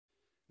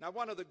Now,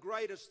 one of the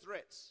greatest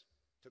threats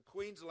to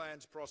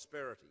Queensland's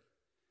prosperity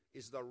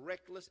is the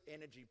reckless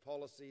energy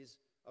policies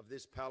of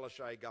this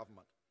Palaszczuk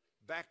government,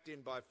 backed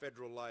in by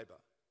federal Labor.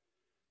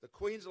 The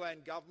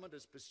Queensland government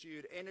has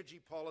pursued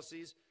energy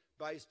policies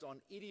based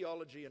on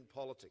ideology and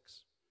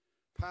politics.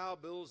 Power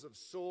bills have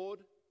soared,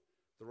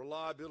 the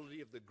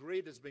reliability of the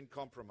grid has been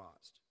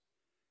compromised.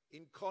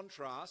 In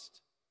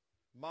contrast,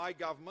 my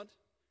government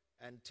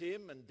and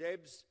Tim and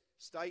Deb's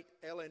state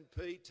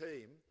LNP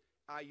team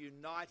are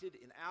united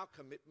in our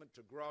commitment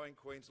to growing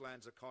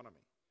Queensland's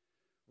economy.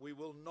 We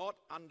will not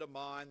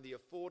undermine the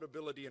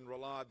affordability and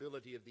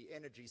reliability of the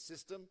energy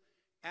system.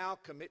 Our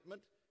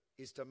commitment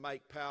is to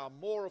make power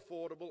more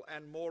affordable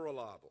and more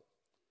reliable.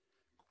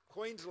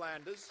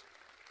 Queenslanders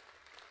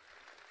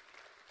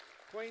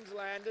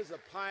are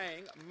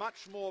paying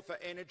much more for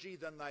energy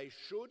than they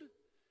should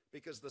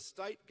because the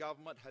state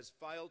government has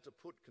failed to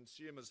put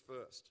consumers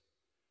first.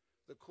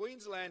 The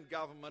Queensland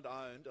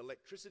government-owned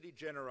electricity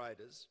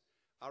generators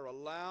are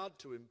allowed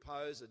to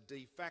impose a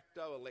de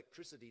facto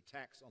electricity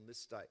tax on this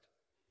state.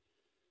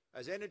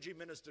 As Energy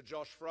Minister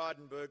Josh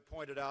Frydenberg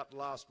pointed out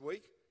last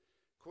week,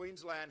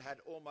 Queensland had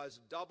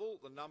almost double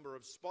the number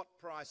of spot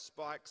price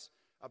spikes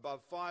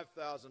above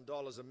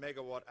 $5,000 a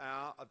megawatt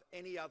hour of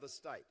any other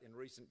state in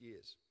recent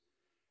years.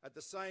 At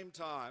the same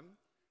time,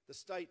 the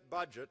state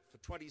budget for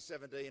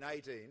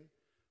 2017-18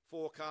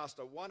 forecast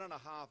a $1.5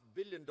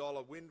 billion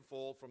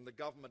windfall from the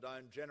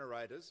government-owned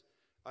generators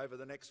over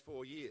the next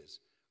 4 years,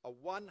 a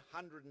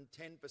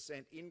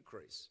 110%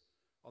 increase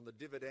on the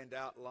dividend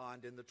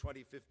outlined in the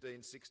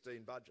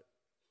 2015-16 budget.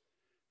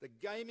 The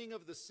gaming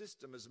of the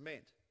system has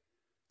meant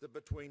that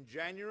between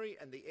January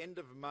and the end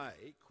of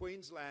May,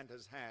 Queensland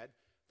has had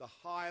the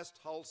highest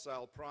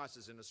wholesale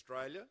prices in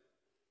Australia,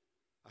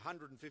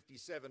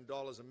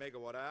 $157 a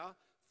megawatt hour,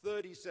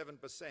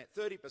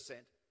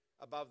 30%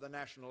 above the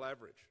national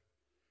average.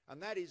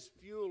 And that is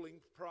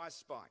fueling price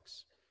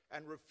spikes,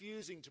 and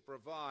refusing to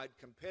provide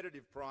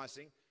competitive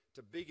pricing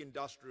to big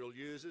industrial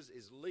users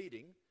is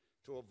leading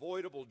to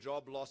avoidable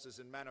job losses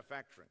in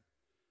manufacturing,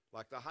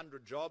 like the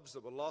 100 jobs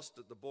that were lost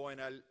at the Boyne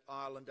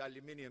Island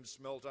aluminium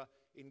smelter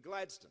in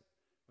Gladstone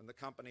when the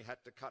company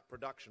had to cut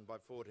production by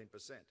 14%.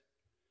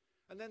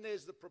 And then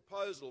there's the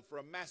proposal for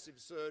a massive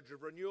surge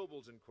of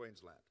renewables in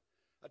Queensland,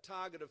 a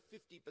target of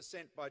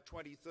 50% by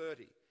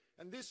 2030,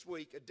 and this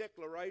week a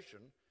declaration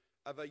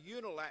of a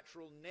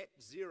unilateral net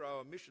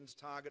zero emissions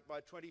target by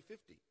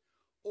 2050,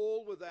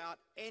 all without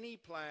any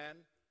plan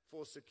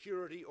for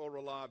security or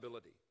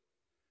reliability.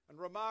 And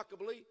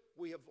remarkably,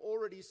 we have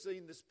already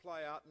seen this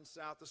play out in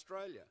South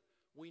Australia.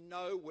 We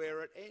know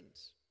where it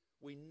ends.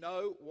 We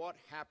know what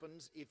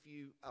happens if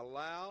you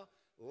allow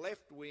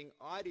left-wing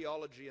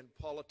ideology and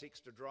politics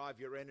to drive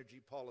your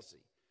energy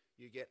policy.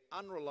 You get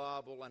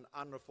unreliable and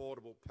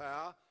unaffordable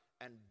power,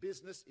 and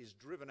business is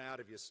driven out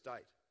of your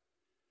state.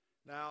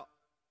 Now,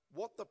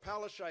 what the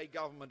Palaszczuk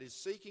government is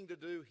seeking to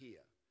do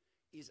here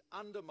is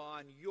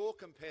undermine your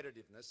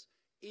competitiveness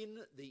in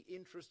the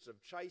interests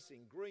of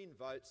chasing green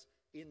votes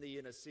in the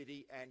inner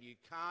city, and you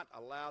can't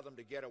allow them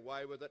to get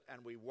away with it,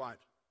 and we won't.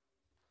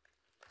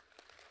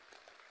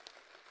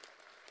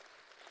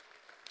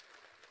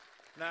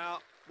 Now,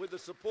 with the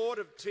support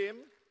of Tim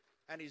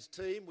and his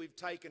team, we've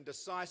taken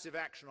decisive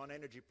action on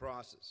energy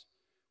prices.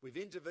 We've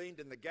intervened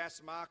in the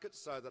gas market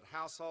so that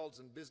households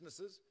and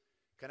businesses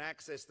can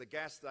access the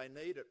gas they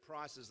need at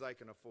prices they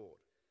can afford.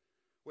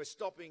 We're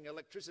stopping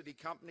electricity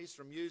companies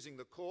from using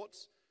the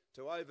courts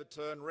to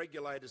overturn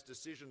regulators'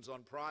 decisions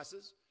on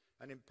prices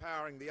and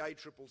empowering the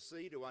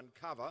ACCC to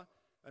uncover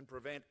and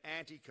prevent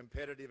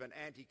anti-competitive and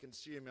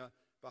anti-consumer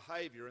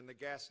behaviour in the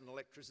gas and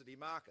electricity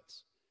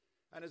markets.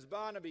 And as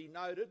Barnaby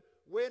noted,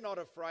 we're not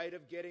afraid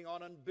of getting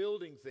on and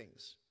building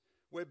things.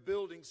 We're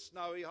building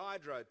Snowy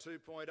Hydro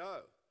 2.0,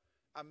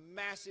 a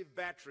massive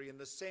battery in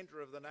the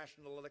centre of the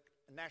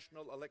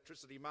national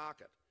electricity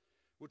market,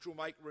 which will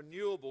make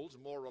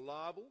renewables more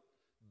reliable,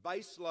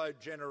 baseload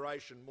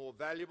generation more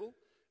valuable,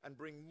 and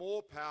bring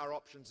more power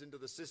options into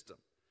the system.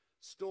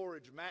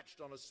 Storage matched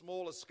on a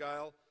smaller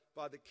scale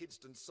by the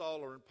Kidston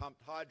Solar and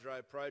Pumped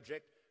Hydro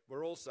project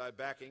we're also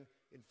backing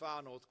in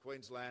far north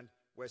Queensland,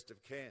 west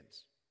of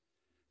Cairns.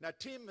 Now,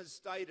 Tim has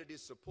stated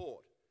his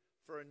support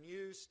for a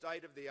new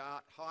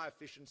state-of-the-art,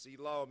 high-efficiency,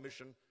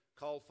 low-emission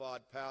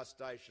coal-fired power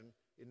station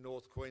in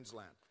North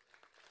Queensland.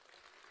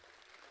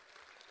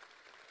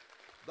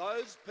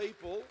 Those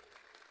people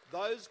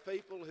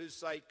who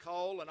say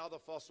coal and other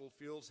fossil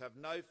fuels have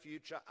no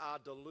future are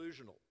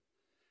delusional,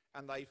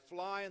 and they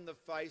fly in the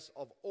face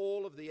of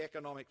all of the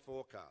economic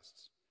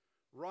forecasts.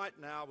 Right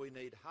now, we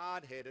need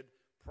hard-headed,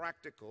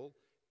 practical,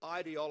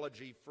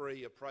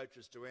 ideology-free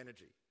approaches to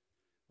energy.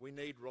 We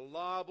need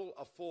reliable,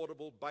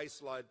 affordable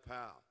baseload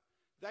power.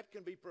 That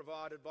can be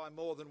provided by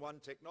more than one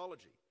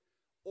technology.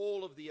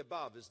 All of the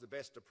above is the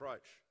best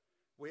approach.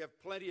 We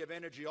have plenty of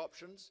energy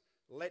options.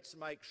 Let's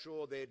make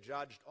sure they're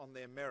judged on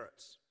their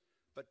merits.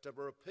 But to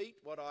repeat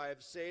what I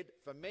have said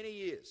for many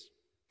years,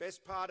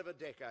 best part of a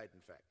decade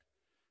in fact,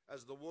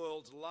 as the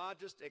world's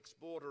largest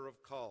exporter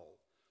of coal,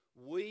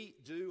 we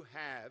do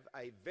have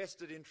a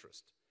vested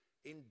interest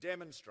in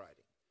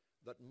demonstrating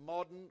that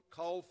modern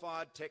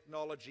coal-fired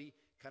technology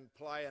can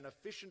play an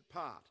efficient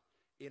part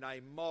in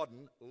a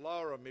modern,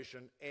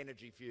 lower-emission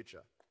energy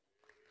future.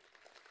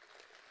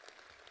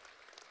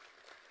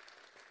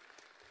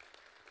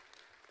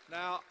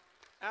 Now,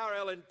 our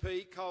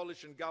LNP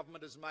coalition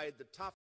government has made the tough